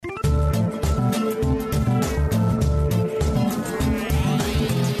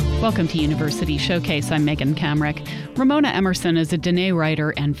Welcome to University Showcase. I'm Megan Kamrick. Ramona Emerson is a Dene writer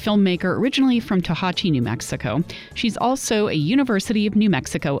and filmmaker originally from Tehachapi, New Mexico. She's also a University of New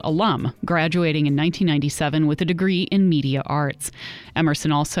Mexico alum, graduating in 1997 with a degree in media arts.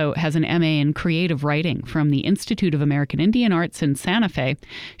 Emerson also has an MA in creative writing from the Institute of American Indian Arts in Santa Fe.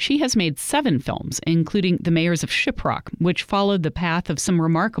 She has made 7 films, including The Mayors of Shiprock, which followed the path of some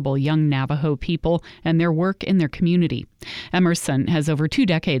remarkable young Navajo people and their work in their community. Emerson has over 2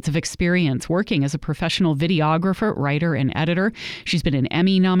 decades of experience working as a professional videographer, writer, and editor. She's been an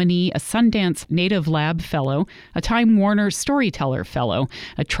Emmy nominee, a Sundance Native Lab Fellow, a Time Warner Storyteller Fellow,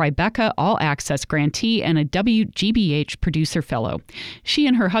 a Tribeca All Access Grantee, and a WGBH Producer Fellow. She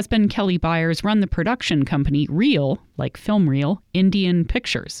and her husband, Kelly Byers, run the production company Reel, like Film Reel, Indian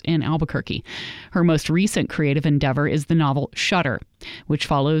Pictures in Albuquerque. Her most recent creative endeavor is the novel Shutter, which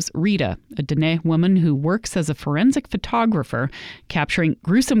follows Rita, a Dene woman who works as a forensic photographer, capturing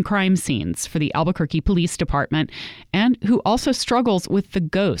gruesome crime scenes for the Albuquerque Police Department, and who also struggles with the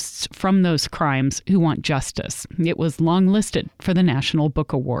ghosts from those crimes who want justice. It was longlisted for the National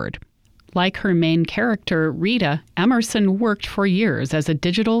Book Award. Like her main character, Rita, Emerson worked for years as a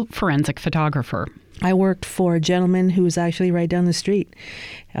digital forensic photographer. I worked for a gentleman who was actually right down the street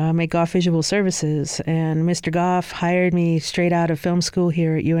at Goff Visual Services, and Mr. Goff hired me straight out of film school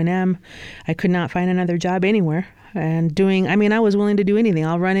here at UNM. I could not find another job anywhere. And I was willing to do anything.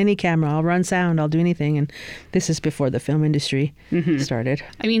 I'll run any camera, I'll run sound, I'll do anything. And this is before the film industry started.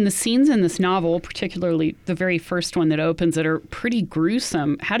 I mean, the scenes in this novel, particularly the very first one that opens it, are pretty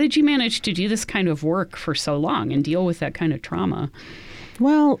gruesome. How did you manage to do this kind of work for so long and deal with that kind of trauma?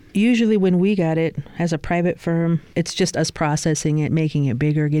 Well, usually when we got it as a private firm, it's just us processing it, making it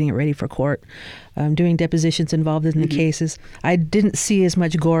bigger, getting it ready for court, doing depositions involved in the cases. I didn't see as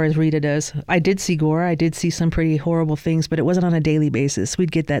much gore as Rita does. I did see gore. I did see some pretty horrible things, but it wasn't on a daily basis.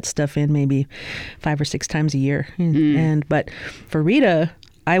 We'd get that stuff in maybe 5 or 6 times a year. But for Rita,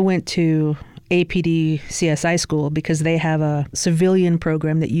 I went to APD CSI school because they have a civilian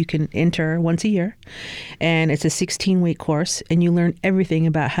program that you can enter once a year. And it's a 16-week course, and you learn everything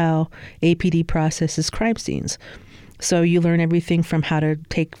about how APD processes crime scenes. So you learn everything from how to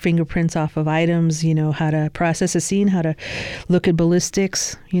take fingerprints off of items, how to process a scene, how to look at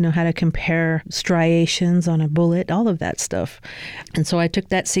ballistics, how to compare striations on a bullet, all of that stuff. And so I took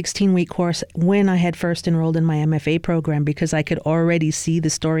that 16-week course when I had first enrolled in my MFA program because I could already see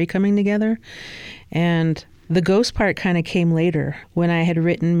the story coming together. And the ghost part kind of came later when I had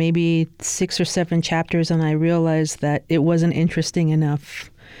written maybe 6 or 7 chapters and I realized that it wasn't interesting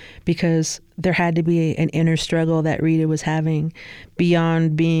enough because there had to be an inner struggle that Rita was having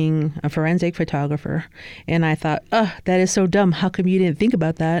beyond being a forensic photographer. And I thought, that is so dumb. How come you didn't think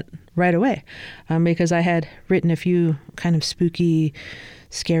about that right away? Because I had written a few kind of spooky,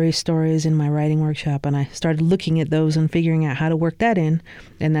 scary stories in my writing workshop, and I started looking at those and figuring out how to work that in.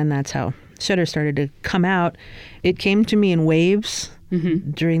 And then that's how Shutter started to come out. It came to me in waves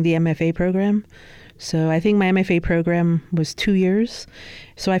during the MFA program. So I think my MFA program was 2 years.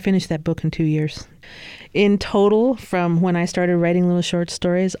 So I finished that book in 2 years. In total, from when I started writing little short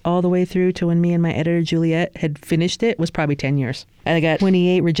stories all the way through to when me and my editor, Juliet, had finished it, was probably 10 years. I got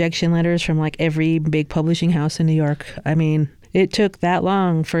 28 rejection letters from like every big publishing house in New York. I mean, it took that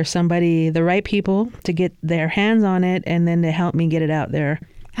long for somebody, the right people, to get their hands on it and then to help me get it out there.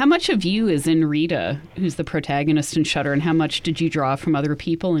 How much of you is in Rita, who's the protagonist in Shutter, and how much did you draw from other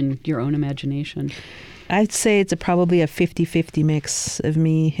people and your own imagination? I'd say it's probably a 50-50 mix of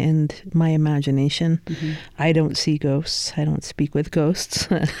me and my imagination. I don't see ghosts. I don't speak with ghosts.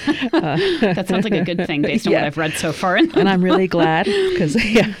 That sounds like a good thing based on what I've read so far. And I'm really glad because,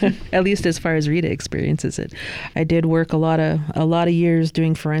 at least as far as Rita experiences it. I did work a lot of years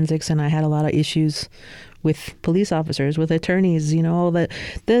doing forensics, and I had a lot of issues with police officers, with attorneys, all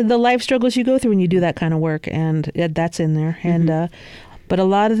the life struggles you go through when you do that kind of work, and that's in there. And but a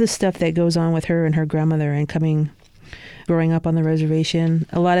lot of the stuff that goes on with her and her grandmother and growing up on the reservation,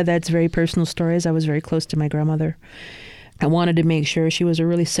 a lot of that's very personal stories. I was very close to my grandmother. I wanted to make sure she was a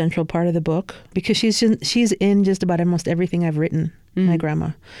really central part of the book because she's in just about almost everything I've written, my grandma.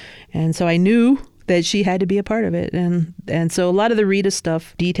 And so I knew that she had to be a part of it. And so a lot of the Rita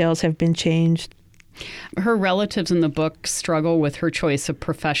stuff, details have been changed. Her relatives in the book struggle with her choice of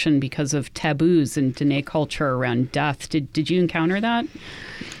profession because of taboos in Dene culture around death. Did you encounter that?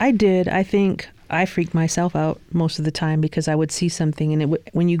 I did. I think I freaked myself out most of the time because I would see something, and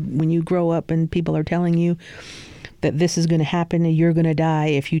when you grow up and people are telling you that this is going to happen and you're going to die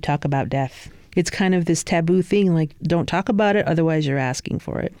if you talk about death. It's kind of this taboo thing, like don't talk about it, otherwise you're asking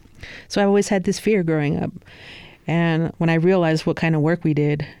for it. So I always had this fear growing up. And when I realized what kind of work we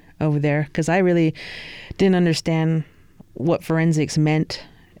did, over there because I really didn't understand what forensics meant.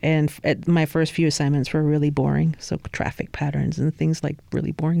 And my first few assignments were really boring. So traffic patterns and things like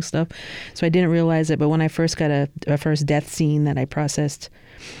really boring stuff. So I didn't realize it. But when I first got a first death scene that I processed,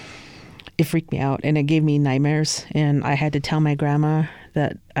 it freaked me out and it gave me nightmares. And I had to tell my grandma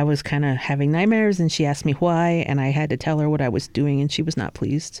that I was kind of having nightmares, and she asked me why, and I had to tell her what I was doing, and she was not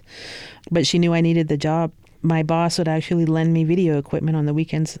pleased. But she knew I needed the job. My boss would actually lend me video equipment on the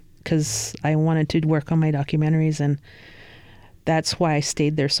weekends because I wanted to work on my documentaries, and that's why I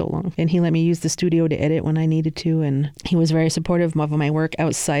stayed there so long. And he let me use the studio to edit when I needed to, and he was very supportive of my work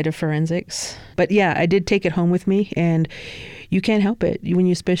outside of forensics. But yeah, I did take it home with me, and you can't help it,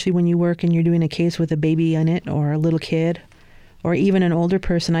 especially when you work and you're doing a case with a baby in it or a little kid or even an older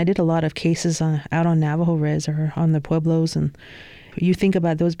person. I did a lot of cases out on Navajo Res or on the Pueblos, and you think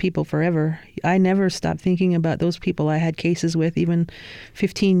about those people forever. I never stopped thinking about those people I had cases with even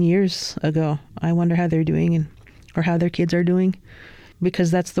 15 years ago. I wonder how they're doing or how their kids are doing,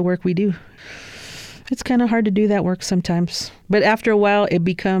 because that's the work we do. It's kind of hard to do that work sometimes. But after a while, it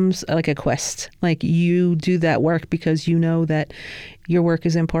becomes like a quest. Like you do that work because you know that your work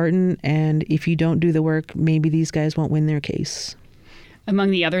is important. And if you don't do the work, maybe these guys won't win their case.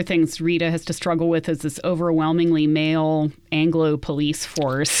 Among the other things Rita has to struggle with is this overwhelmingly male Anglo police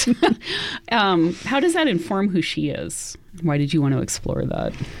force. How does that inform who she is? Why did you want to explore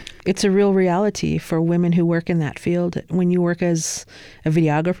that? It's a real reality for women who work in that field. When you work as a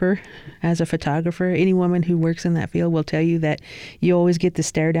videographer, as a photographer, any woman who works in that field will tell you that you always get the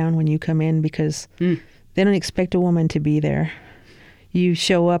stare down when you come in because they don't expect a woman to be there. You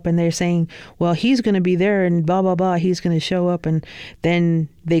show up and they're saying, well, he's going to be there and blah, blah, blah. He's going to show up. And then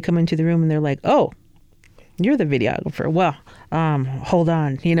they come into the room and they're like, oh, you're the videographer. Well, hold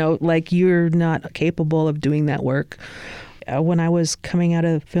on. Like you're not capable of doing that work. When I was coming out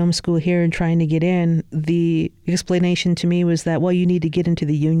of film school here and trying to get in, the explanation to me was that, well, you need to get into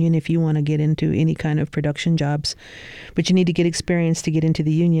the union if you want to get into any kind of production jobs, but you need to get experience to get into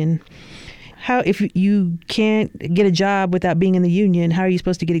the union. If you can't get a job without being in the union, how are you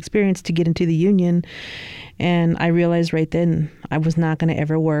supposed to get experience to get into the union? And I realized right then I was not going to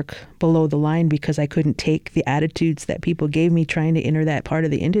ever work below the line because I couldn't take the attitudes that people gave me trying to enter that part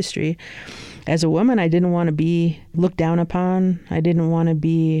of the industry. As a woman, I didn't want to be looked down upon. I didn't want to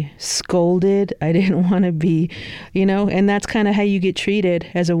be scolded. I didn't want to be, and that's kind of how you get treated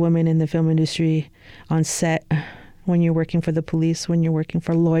as a woman in the film industry on set. When you're working for the police, when you're working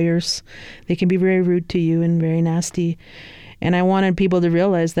for lawyers, they can be very rude to you and very nasty. And I wanted people to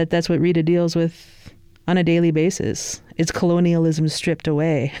realize that that's what Rita deals with on a daily basis. It's colonialism stripped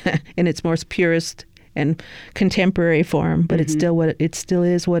away in its most purest and contemporary form, but it still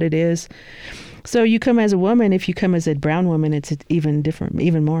is what it is. So you come as a woman. If you come as a brown woman, it's even different,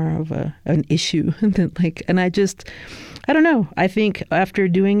 even more of an issue. And I don't know. I think after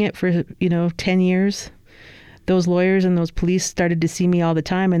doing it for 10 years. Those lawyers and those police started to see me all the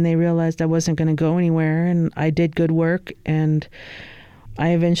time, and they realized I wasn't going to go anywhere, and I did good work, and I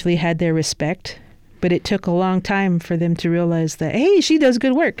eventually had their respect. But it took a long time for them to realize that, hey, she does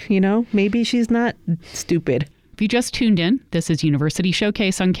good work, maybe she's not stupid. If you just tuned in, this is University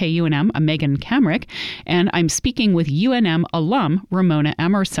Showcase on KUNM. I'm Megan Kamrick, and I'm speaking with UNM alum Ramona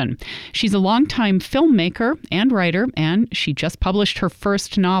Emerson. She's a longtime filmmaker and writer, and she just published her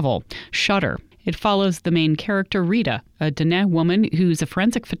first novel, Shutter. It follows the main character, Rita, a Dene woman who's a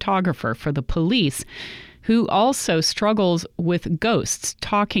forensic photographer for the police, who also struggles with ghosts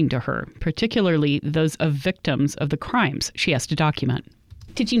talking to her, particularly those of victims of the crimes she has to document.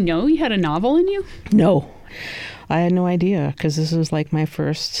 Did you know you had a novel in you? No, I had no idea, because this was like my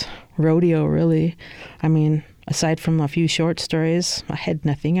first rodeo, really. I mean, aside from a few short stories, I had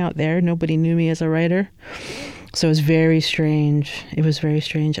nothing out there. Nobody knew me as a writer. So it was very strange. It was very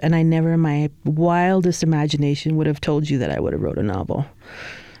strange. And I never in my wildest imagination would have told you that I would have wrote a novel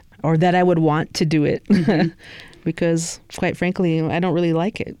or that I would want to do it because, quite frankly, I don't really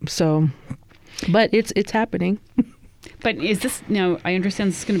like it. So, but it's happening. But is this, now I understand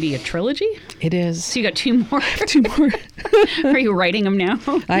this is going to be a trilogy? It is. So you got two more? Two more. Are you writing them now?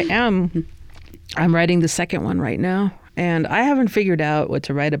 I am. I'm writing the second one right now. And I haven't figured out what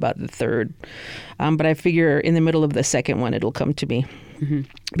to write about the third. But I figure in the middle of the second one, it'll come to me.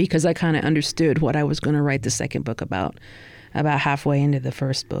 Because I kind of understood what I was going to write the second book about halfway into the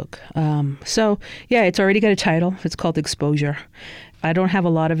first book. So, yeah, it's already got a title. It's called Exposure. I don't have a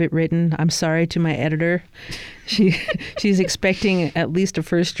lot of it written. I'm sorry to my editor. She's expecting at least a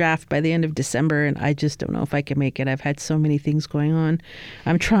first draft by the end of December, and I just don't know if I can make it. I've had so many things going on.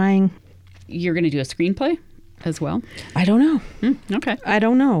 I'm trying. You're going to do a screenplay? as well? I don't know. Okay. I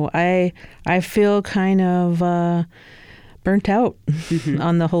don't know. I feel kind of burnt out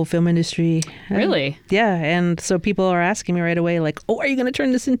on the whole film industry. Really? Yeah. And so people are asking me right away, like, oh, are you going to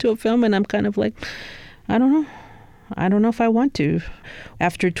turn this into a film? And I'm kind of like, I don't know. I don't know if I want to.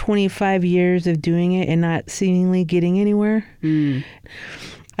 After 25 years of doing it and not seemingly getting anywhere,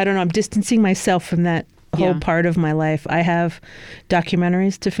 I don't know. I'm distancing myself from that whole part of my life. I have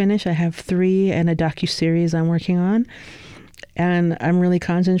documentaries to finish. I have 3 and a docuseries I'm working on. And I'm really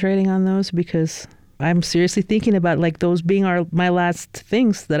concentrating on those because I'm seriously thinking about like those being my last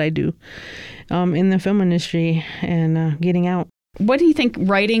things that I do in the film industry and getting out. What do you think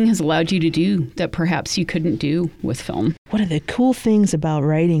writing has allowed you to do that perhaps you couldn't do with film? One of the cool things about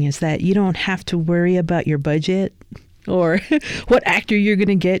writing is that you don't have to worry about your budget or what actor you're going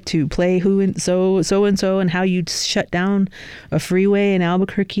to get to play who and so and how you'd shut down a freeway in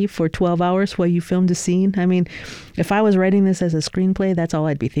Albuquerque for 12 hours while you filmed a scene. I mean, if I was writing this as a screenplay, that's all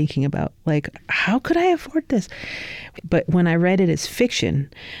I'd be thinking about. Like, how could I afford this? But when I read it as fiction,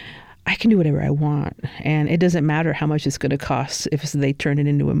 I can do whatever I want, and it doesn't matter how much it's going to cost if they turn it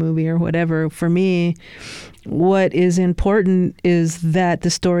into a movie or whatever. For me, what is important is that the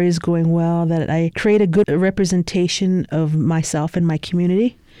story is going well, that I create a good representation of myself and my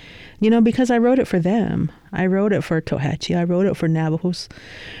community, because I wrote it for them. I wrote it for Tohatchi. I wrote it for Navajos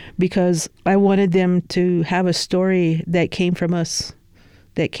because I wanted them to have a story that came from us,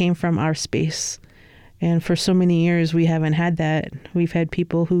 that came from our space. And for so many years, we haven't had that. We've had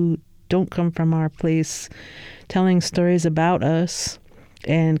people who don't come from our place telling stories about us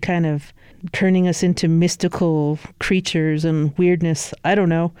and kind of turning us into mystical creatures and weirdness. I don't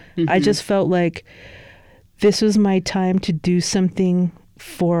know. I just felt like this was my time to do something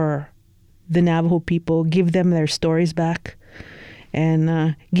for the Navajo people, give them their stories back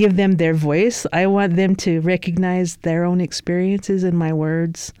and give them their voice. I want them to recognize their own experiences in my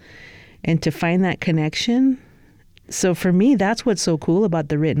words and to find that connection. So for me, that's what's so cool about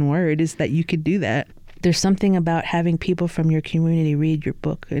the written word is that you could do that. There's something about having people from your community read your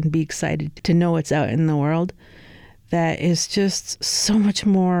book and be excited to know it's out in the world that is just so much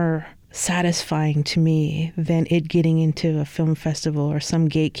more satisfying to me than it getting into a film festival or some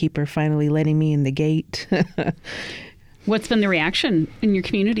gatekeeper finally letting me in the gate. What's been the reaction in your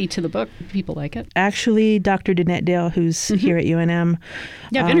community to the book? People like it? Actually, Dr. Danette Dale, who's here at UNM.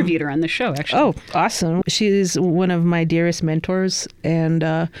 Yeah, I've interviewed her on the show, actually. Oh, awesome. She's one of my dearest mentors.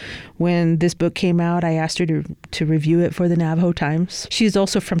 And when this book came out, I asked her to review it for the Navajo Times. She's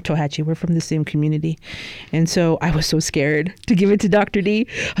also from Tohatchi. We're from the same community. And so I was so scared to give it to Dr. D.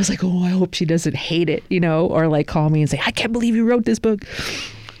 I was like, oh, I hope she doesn't hate it, or like call me and say, I can't believe you wrote this book.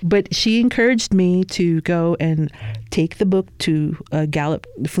 But she encouraged me to go and take the book to Gallup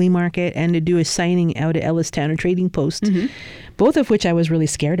Flea Market and to do a signing out at Ellis Tanner Trading Post, both of which I was really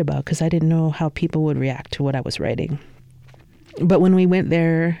scared about because I didn't know how people would react to what I was writing. But when we went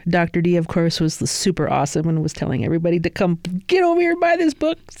there, Dr. D, of course, was super awesome and was telling everybody to come get over here and buy this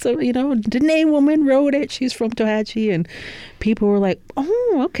book. So, Danae woman wrote it. She's from Tohatchi. And people were like,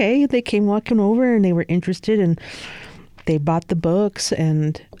 oh, okay. They came walking over and they were interested and they bought the books,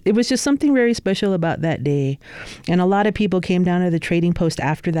 and it was just something very special about that day. And a lot of people came down to the trading post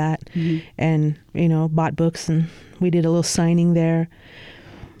after that and, bought books, and we did a little signing there.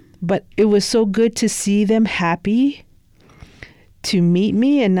 But it was so good to see them happy to meet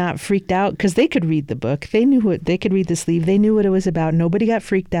me and not freaked out because they could read the book. They knew they could read the sleeve. They knew what it was about. Nobody got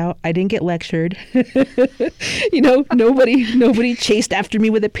freaked out. I didn't get lectured. Nobody chased after me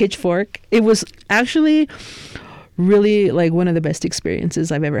with a pitchfork. It was actually really like one of the best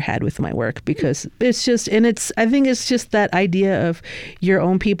experiences I've ever had with my work because it's just, I think it's just that idea of your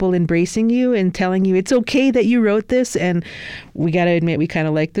own people embracing you and telling you it's okay that you wrote this. And we got to admit, we kind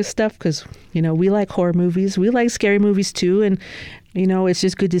of like this stuff because, we like horror movies. We like scary movies too. And, it's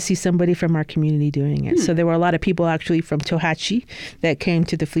just good to see somebody from our community doing it. So there were a lot of people actually from Tohatchi that came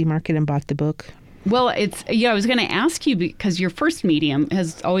to the flea market and bought the book. Well, I was going to ask you because your first medium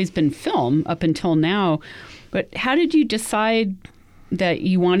has always been film up until now. But how did you decide that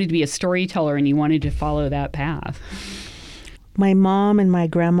you wanted to be a storyteller and you wanted to follow that path? My mom and my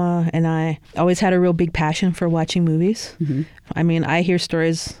grandma and I always had a real big passion for watching movies. I mean, I hear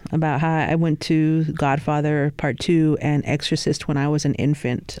stories about how I went to Godfather Part 2 and Exorcist when I was an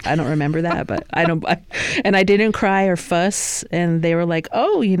infant. I don't remember that, but and I didn't cry or fuss. And they were like,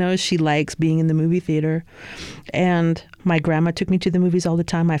 oh, she likes being in the movie theater. And My grandma took me to the movies all the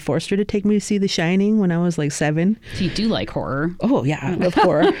time. I forced her to take me to see The Shining when I was like 7. So you do like horror. Oh, yeah, I love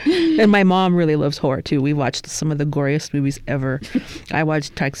horror. And my mom really loves horror, too. We watched some of the goriest movies ever. I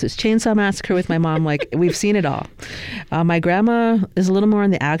watched Texas Chainsaw Massacre with my mom. Like, we've seen it all. My grandma is a little more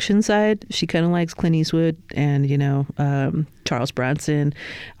on the action side. She kind of likes Clint Eastwood and, Charles Bronson.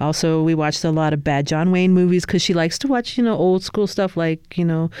 Also, we watched a lot of bad John Wayne movies because she likes to watch, old school stuff like,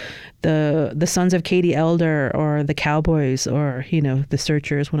 the Sons of Katie Elder or The Cowboys or, The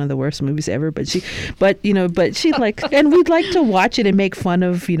Searcher is one of the worst movies ever. But she like, and we'd like to watch it and make fun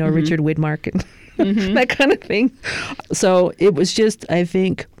of, Richard Widmark and that kind of thing. So it was just, I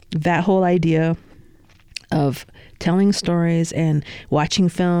think, that whole idea of telling stories and watching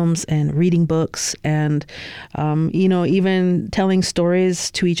films and reading books and, even telling stories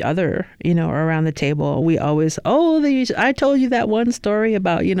to each other, around the table. We always, I told you that one story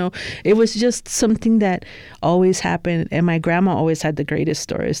about, it was just something that always happened. And my grandma always had the greatest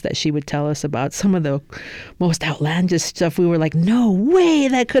stories that she would tell us about some of the most outlandish stuff. We were like, no way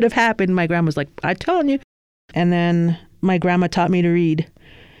that could have happened. My grandma was like, I told you. And then my grandma taught me to read,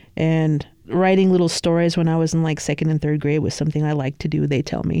 and writing little stories when I was in like 2nd and 3rd grade was something I liked to do, they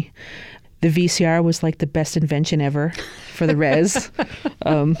tell me. The VCR was like the best invention ever for the res.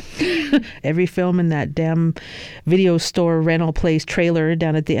 Every film in that damn video store rental place trailer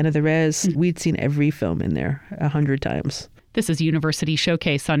down at the end of the res, we'd seen every film in there 100 times. This is University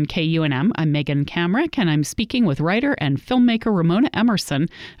Showcase on KUNM. I'm Megan Kamrick, and I'm speaking with writer and filmmaker Ramona Emerson,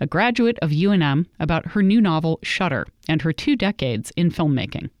 a graduate of UNM, about her new novel, Shutter, and her 2 decades in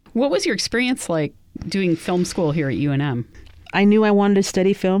filmmaking. What was your experience like doing film school here at UNM? I knew I wanted to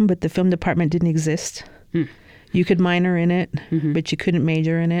study film, but the film department didn't exist. You could minor in it, but you couldn't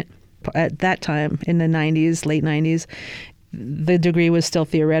major in it. At that time, in the 90s, late 90s, the degree was still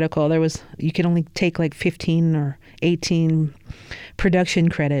theoretical. You could only take like 15 or 18 production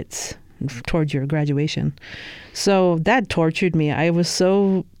credits towards your graduation. So that tortured me. I was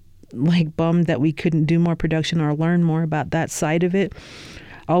so bummed that we couldn't do more production or learn more about that side of it.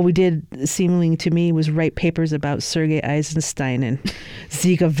 All we did, seemingly to me, was write papers about Sergei Eisenstein and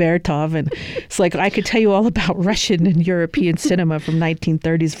Dziga Vertov. And it's like I could tell you all about Russian and European cinema from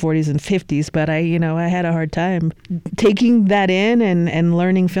 1930s, 40s, and 50s, but I had a hard time taking that in and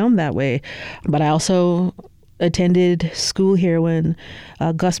learning film that way. But I also attended school here when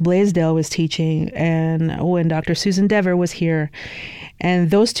Gus Blaisdell was teaching, and when Dr. Susan Dever was here.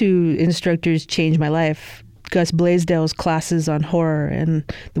 And those 2 instructors changed my life. Gus Blaisdell's classes on horror and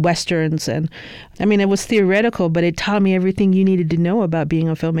the Westerns. And it was theoretical, but it taught me everything you needed to know about being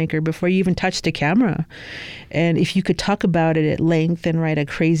a filmmaker before you even touched a camera. And if you could talk about it at length and write a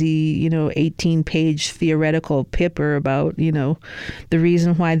crazy, 18-page theoretical paper about, the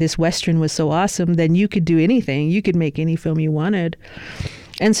reason why this Western was so awesome, then you could do anything. You could make any film you wanted.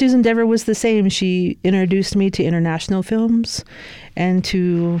 And Susan Dever was the same. She introduced me to international films and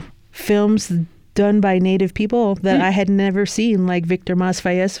to films done by native people that I had never seen, like Victor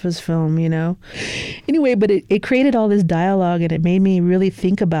Masfayeva's film, Anyway, but it created all this dialogue, and it made me really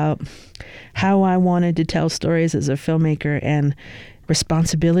think about how I wanted to tell stories as a filmmaker and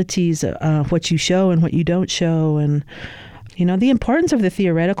responsibilities, what you show and what you don't show, and, the importance of the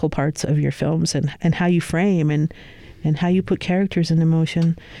theoretical parts of your films and how you frame and how you put characters into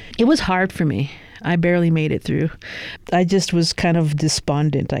motion. It was hard for me. I barely made it through. I just was kind of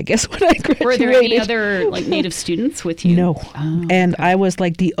despondent, I guess, when I graduated. Were there any other native students with you? No. Oh, and okay. I was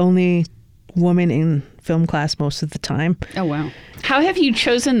the only woman in film class most of the time. Oh, wow. How have you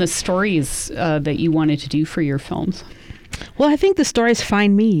chosen the stories that you wanted to do for your films? Well, I think the stories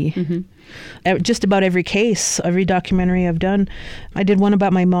find me. Just about every case, every documentary I've done. I did one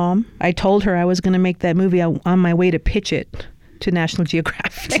about my mom. I told her I was going to make that movie on my way to pitch it to National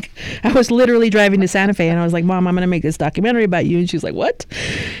Geographic. I was literally driving to Santa Fe, and I was like, Mom, I'm going to make this documentary about you. And she's like, what?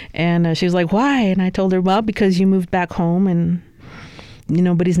 And she was like, why? And I told her, well, because you moved back home and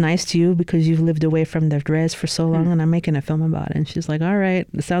nobody's nice to you because you've lived away from the res for so long, and I'm making a film about it. And she's like, all right,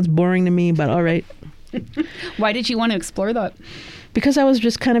 it sounds boring to me, but all right. Why did you want to explore that? Because I was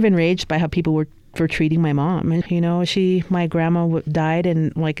just kind of enraged by how people were treating my mom. And, my grandma died,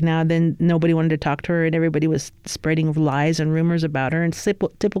 and now then nobody wanted to talk to her, and everybody was spreading lies and rumors about her and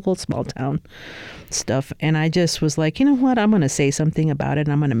typical small town stuff. And I just was like, you know what? I'm going to say something about it,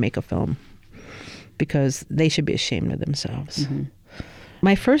 and I'm going to make a film because they should be ashamed of themselves.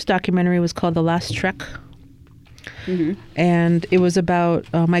 My first documentary was called The Last Trek. And it was about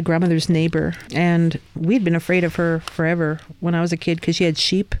my grandmother's neighbor, and we'd been afraid of her forever when I was a kid because she had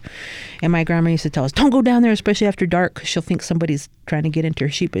sheep, and my grandma used to tell us, don't go down there, especially after dark, because she'll think somebody's trying to get into her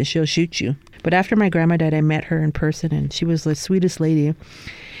sheep and she'll shoot you. But after my grandma died, I met her in person, and she was the sweetest lady.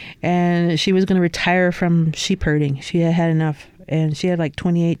 And she was going to retire from sheep herding. She had had enough, and she had like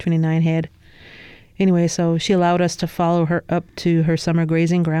 28, 29 head. Anyway, so she allowed us to follow her up to her summer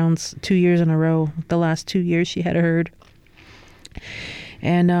grazing grounds 2 years in a row. The last 2 years she had a herd.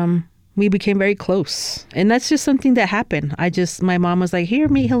 And we became very close. And that's just something that happened. My mom was like, here,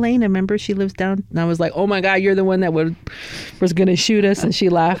 meet Helena. Remember, she lives down. And I was like, oh my God, you're the one that was going to shoot us. And she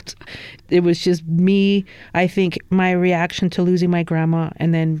laughed. It was just me. I think my reaction to losing my grandma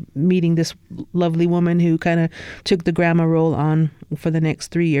and then meeting this lovely woman who kind of took the grandma role on for the next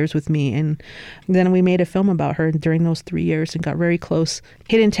 3 years with me. And then we made a film about her during those 3 years and got very close.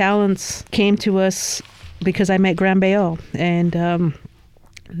 Hidden Talents came to us because I met Graham Bayal. And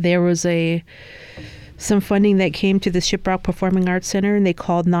there was some funding that came to the Shiprock Performing Arts Center, and they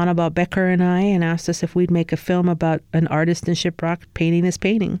called Nana Becker and I and asked us if we'd make a film about an artist in Shiprock painting this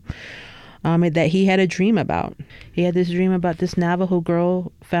painting that he had a dream about. He had this dream about this Navajo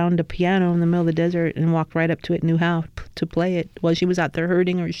girl found a piano in the middle of the desert and walked right up to it and knew how to play it while she was out there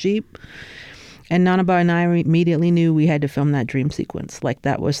herding her sheep. And Nanaba and I immediately knew we had to film that dream sequence. Like,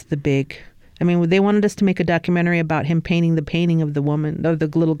 that was the big... I mean, they wanted us to make a documentary about him painting the painting of the woman, of the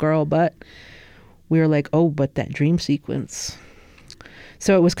little girl, but we were like, oh, but that dream sequence.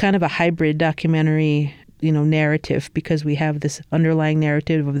 So it was kind of a hybrid documentary, narrative, because we have this underlying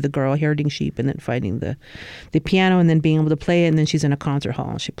narrative of the girl herding sheep and then finding the piano and then being able to play it, and then she's in a concert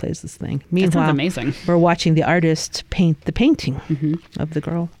hall and she plays this thing. Meanwhile, that sounds amazing. We're watching the artist paint the painting of the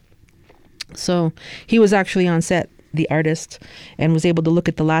girl. So he was actually on set, the artist, and was able to look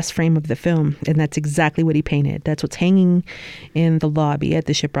at the last frame of the film, and that's exactly what he painted. That's what's hanging in the lobby at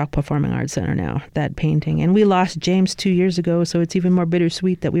the Shiprock Performing Arts Center now, that painting. And we lost James 2 years ago, so it's even more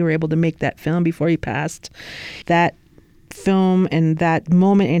bittersweet that we were able to make that film before he passed. That film and that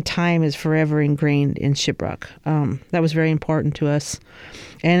moment in time is forever ingrained in Shiprock. That was very important to us.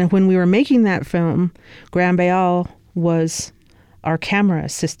 And when we were making that film, Graham Bayal was our camera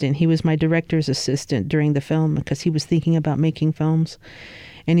assistant. He was my director's assistant during the film because he was thinking about making films.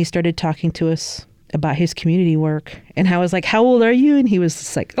 And he started talking to us about his community work. And I was like, how old are you? And he was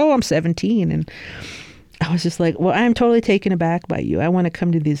just like, oh, I'm 17. And I was just like, well, I'm totally taken aback by you. I want to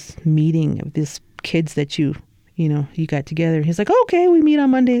come to this meeting of these kids that you got together. He's like, okay, we meet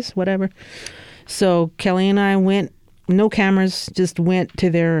on Mondays, whatever. So Kelly and I went, no cameras, just went to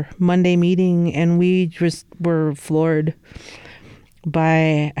their Monday meeting, and we just were floored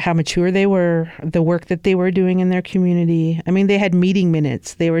by how mature they were, the work that they were doing in their community. I mean, they had meeting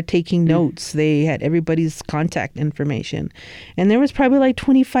minutes. They were taking notes. They had everybody's contact information. And there was probably like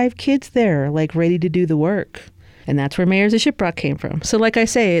 25 kids there, like ready to do the work. And that's where Mayors of Shiprock came from. So like I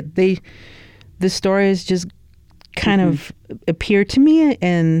say, the stories just kind of appear to me,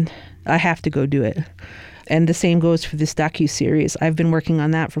 and I have to go do it. And the same goes for this docu-series. I've been working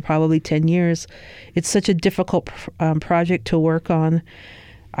on that for probably 10 years. It's such a difficult project to work on.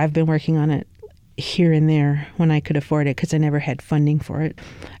 I've been working on it here and there when I could afford it because I never had funding for it.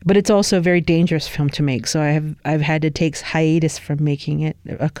 But it's also a very dangerous film to make. So I've had to take hiatus from making it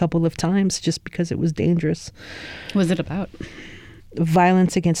a couple of times just because it was dangerous. What was it about?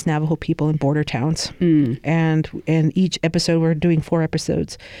 Violence against Navajo people in border towns. And in each episode, we're doing 4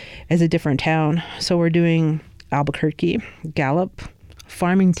 episodes as a different town. So we're doing Albuquerque, Gallup,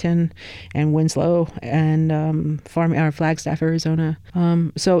 Farmington, and Winslow, and Flagstaff, Arizona.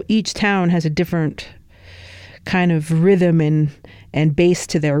 So each town has a different kind of rhythm and base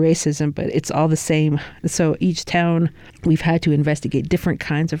to their racism, but it's all the same. So each town, we've had to investigate different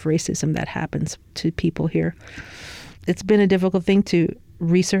kinds of racism that happens to people here. It's been a difficult thing to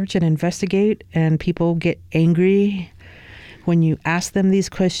research and investigate, and people get angry when you ask them these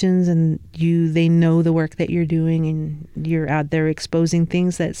questions, and they know the work that you're doing, and you're out there exposing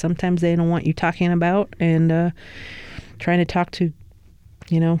things that sometimes they don't want you talking about, and trying to talk to,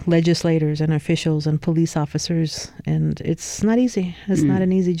 legislators and officials and police officers. And it's not easy. It's not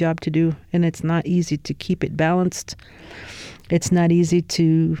an easy job to do, and it's not easy to keep it balanced. It's not easy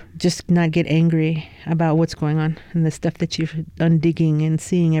to just not get angry about what's going on and the stuff that you're undigging and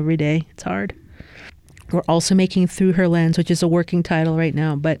seeing every day. It's hard. We're also making Through Her Lens, which is a working title right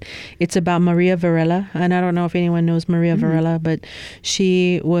now, but it's about Maria Varela. And I don't know if anyone knows Maria Varela, but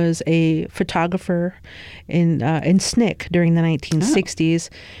she was a photographer in SNCC during the 1960s.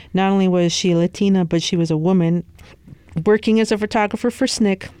 Not only was she Latina, but she was a woman working as a photographer for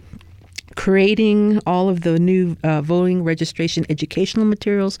SNCC, creating all of the new voting registration educational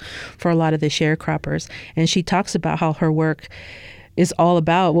materials for a lot of the sharecroppers. And she talks about how her work is all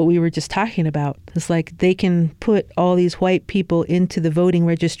about what we were just talking about. It's like they can put all these white people into the voting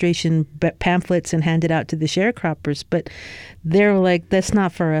registration pamphlets and hand it out to the sharecroppers, but they're like, that's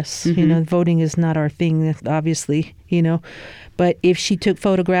not for us. You know, voting is not our thing, obviously, you know. But if she took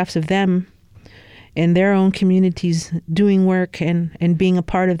photographs of them in their own communities doing work and being a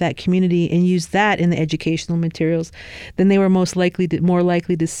part of that community and used that in the educational materials, then they were more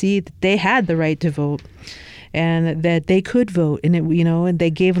likely to see that they had the right to vote and that they could vote, and and they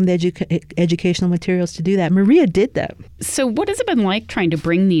gave them the educational materials to do that. Maria did that. So what has it been like trying to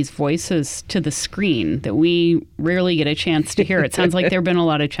bring these voices to the screen that we rarely get a chance to hear? It sounds like there have been a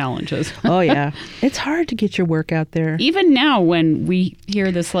lot of challenges. Oh, yeah. It's hard to get your work out there. Even now when we hear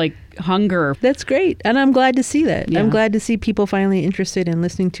this hunger. That's great. And I'm glad to see that. Yeah. I'm glad to see people finally interested in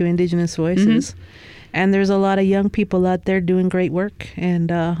listening to Indigenous voices. And there's a lot of young people out there doing great work, and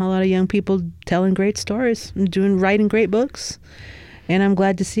a lot of young people telling great stories and writing great books. And I'm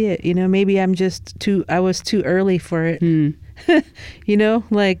glad to see it. Maybe I was too early for it.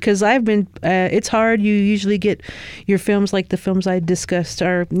 Because I've been, it's hard. You usually get your films, like the films I discussed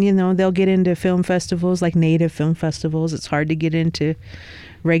are, they'll get into film festivals, like Native film festivals. It's hard to get into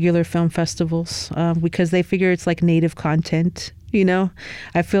regular film festivals because they figure it's like Native content.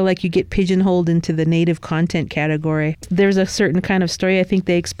 I feel like you get pigeonholed into the Native content category. There's a certain kind of story I think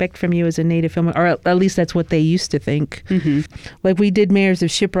they expect from you as a Native filmmaker, or at least that's what they used to think. Like we did Mayors of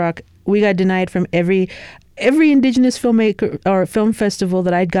Shiprock. We got denied from every Indigenous filmmaker or film festival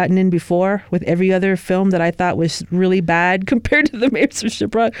that I'd gotten in before, with every other film that I thought was really bad compared to the Mayors of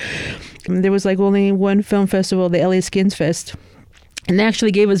Shiprock. There was only one film festival, the LA Skins Fest. And they actually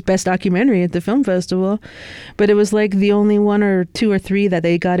gave us Best Documentary at the film festival, but it was the only one or two or three that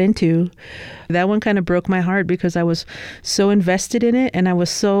they got into. That one kind of broke my heart because I was so invested in it, and I was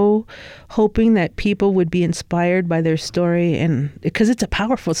so hoping that people would be inspired by their story, and because it's a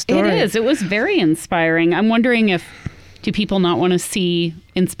powerful story. It is. It was very inspiring. I'm wondering do people not want to see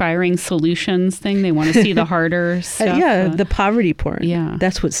inspiring solutions thing? They want to see the harder stuff? The poverty porn. Yeah.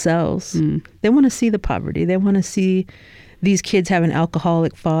 That's what sells. They want to see the poverty. They want to see these kids have an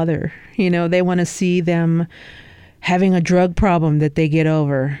alcoholic father. They want to see them having a drug problem that they get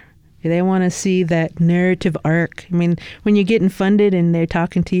over. They want to see that narrative arc. I mean, when you're getting funded and they're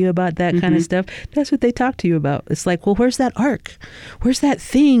talking to you about that kind of stuff, that's what they talk to you about. It's like, well, where's that arc? Where's that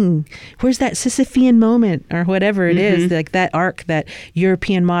thing? Where's that Sisyphean moment or whatever it is, like that arc, that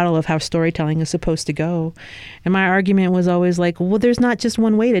European model of how storytelling is supposed to go. And my argument was always well, there's not just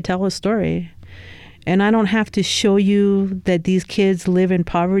one way to tell a story. And I don't have to show you that these kids live in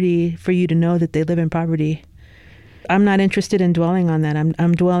poverty for you to know that they live in poverty. I'm not interested in dwelling on that.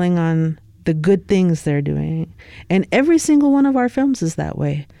 I'm dwelling on the good things they're doing. And every single one of our films is that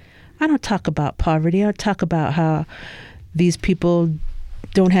way. I don't talk about poverty. I talk about how these people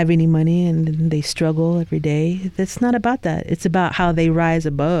don't have any money and they struggle every day. It's not about that. It's about how they rise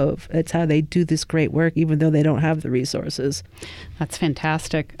above. It's how they do this great work, even though they don't have the resources. That's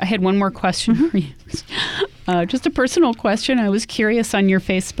fantastic. I had one more question for you. Just a personal question. I was curious on your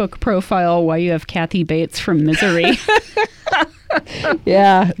Facebook profile why you have Kathy Bates from Misery.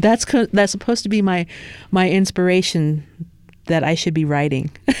 Yeah, that's supposed to be my inspiration that I should be writing.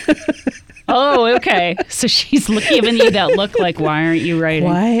 Oh, okay. So she's giving you that look like, why aren't you writing?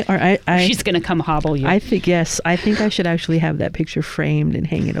 Why? Or she's going to come hobble you. I think, yes. I think I should actually have that picture framed and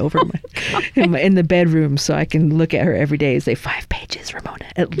hang it over in the bedroom so I can look at her every day and say, 5 pages, Ramona.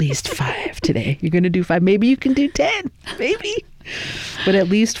 At least 5 today. You're going to do 5. Maybe you can do 10. Maybe. But at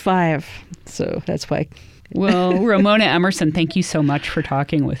least 5. So that's why. Well, Ramona Emerson, thank you so much for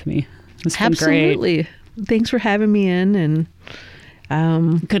talking with me. It's been Absolutely. Great. Thanks for having me in, and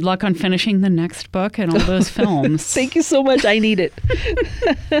good luck on finishing the next book and all those films. Thank you so much. I need it.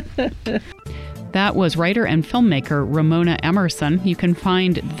 That was writer and filmmaker Ramona Emerson. You can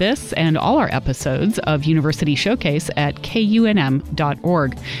find this and all our episodes of University Showcase at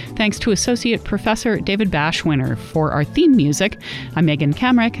kunm.org. Thanks to Associate Professor David Bashwiner for our theme music. I'm Megan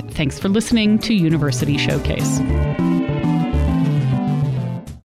Kamrick. Thanks for listening to University Showcase.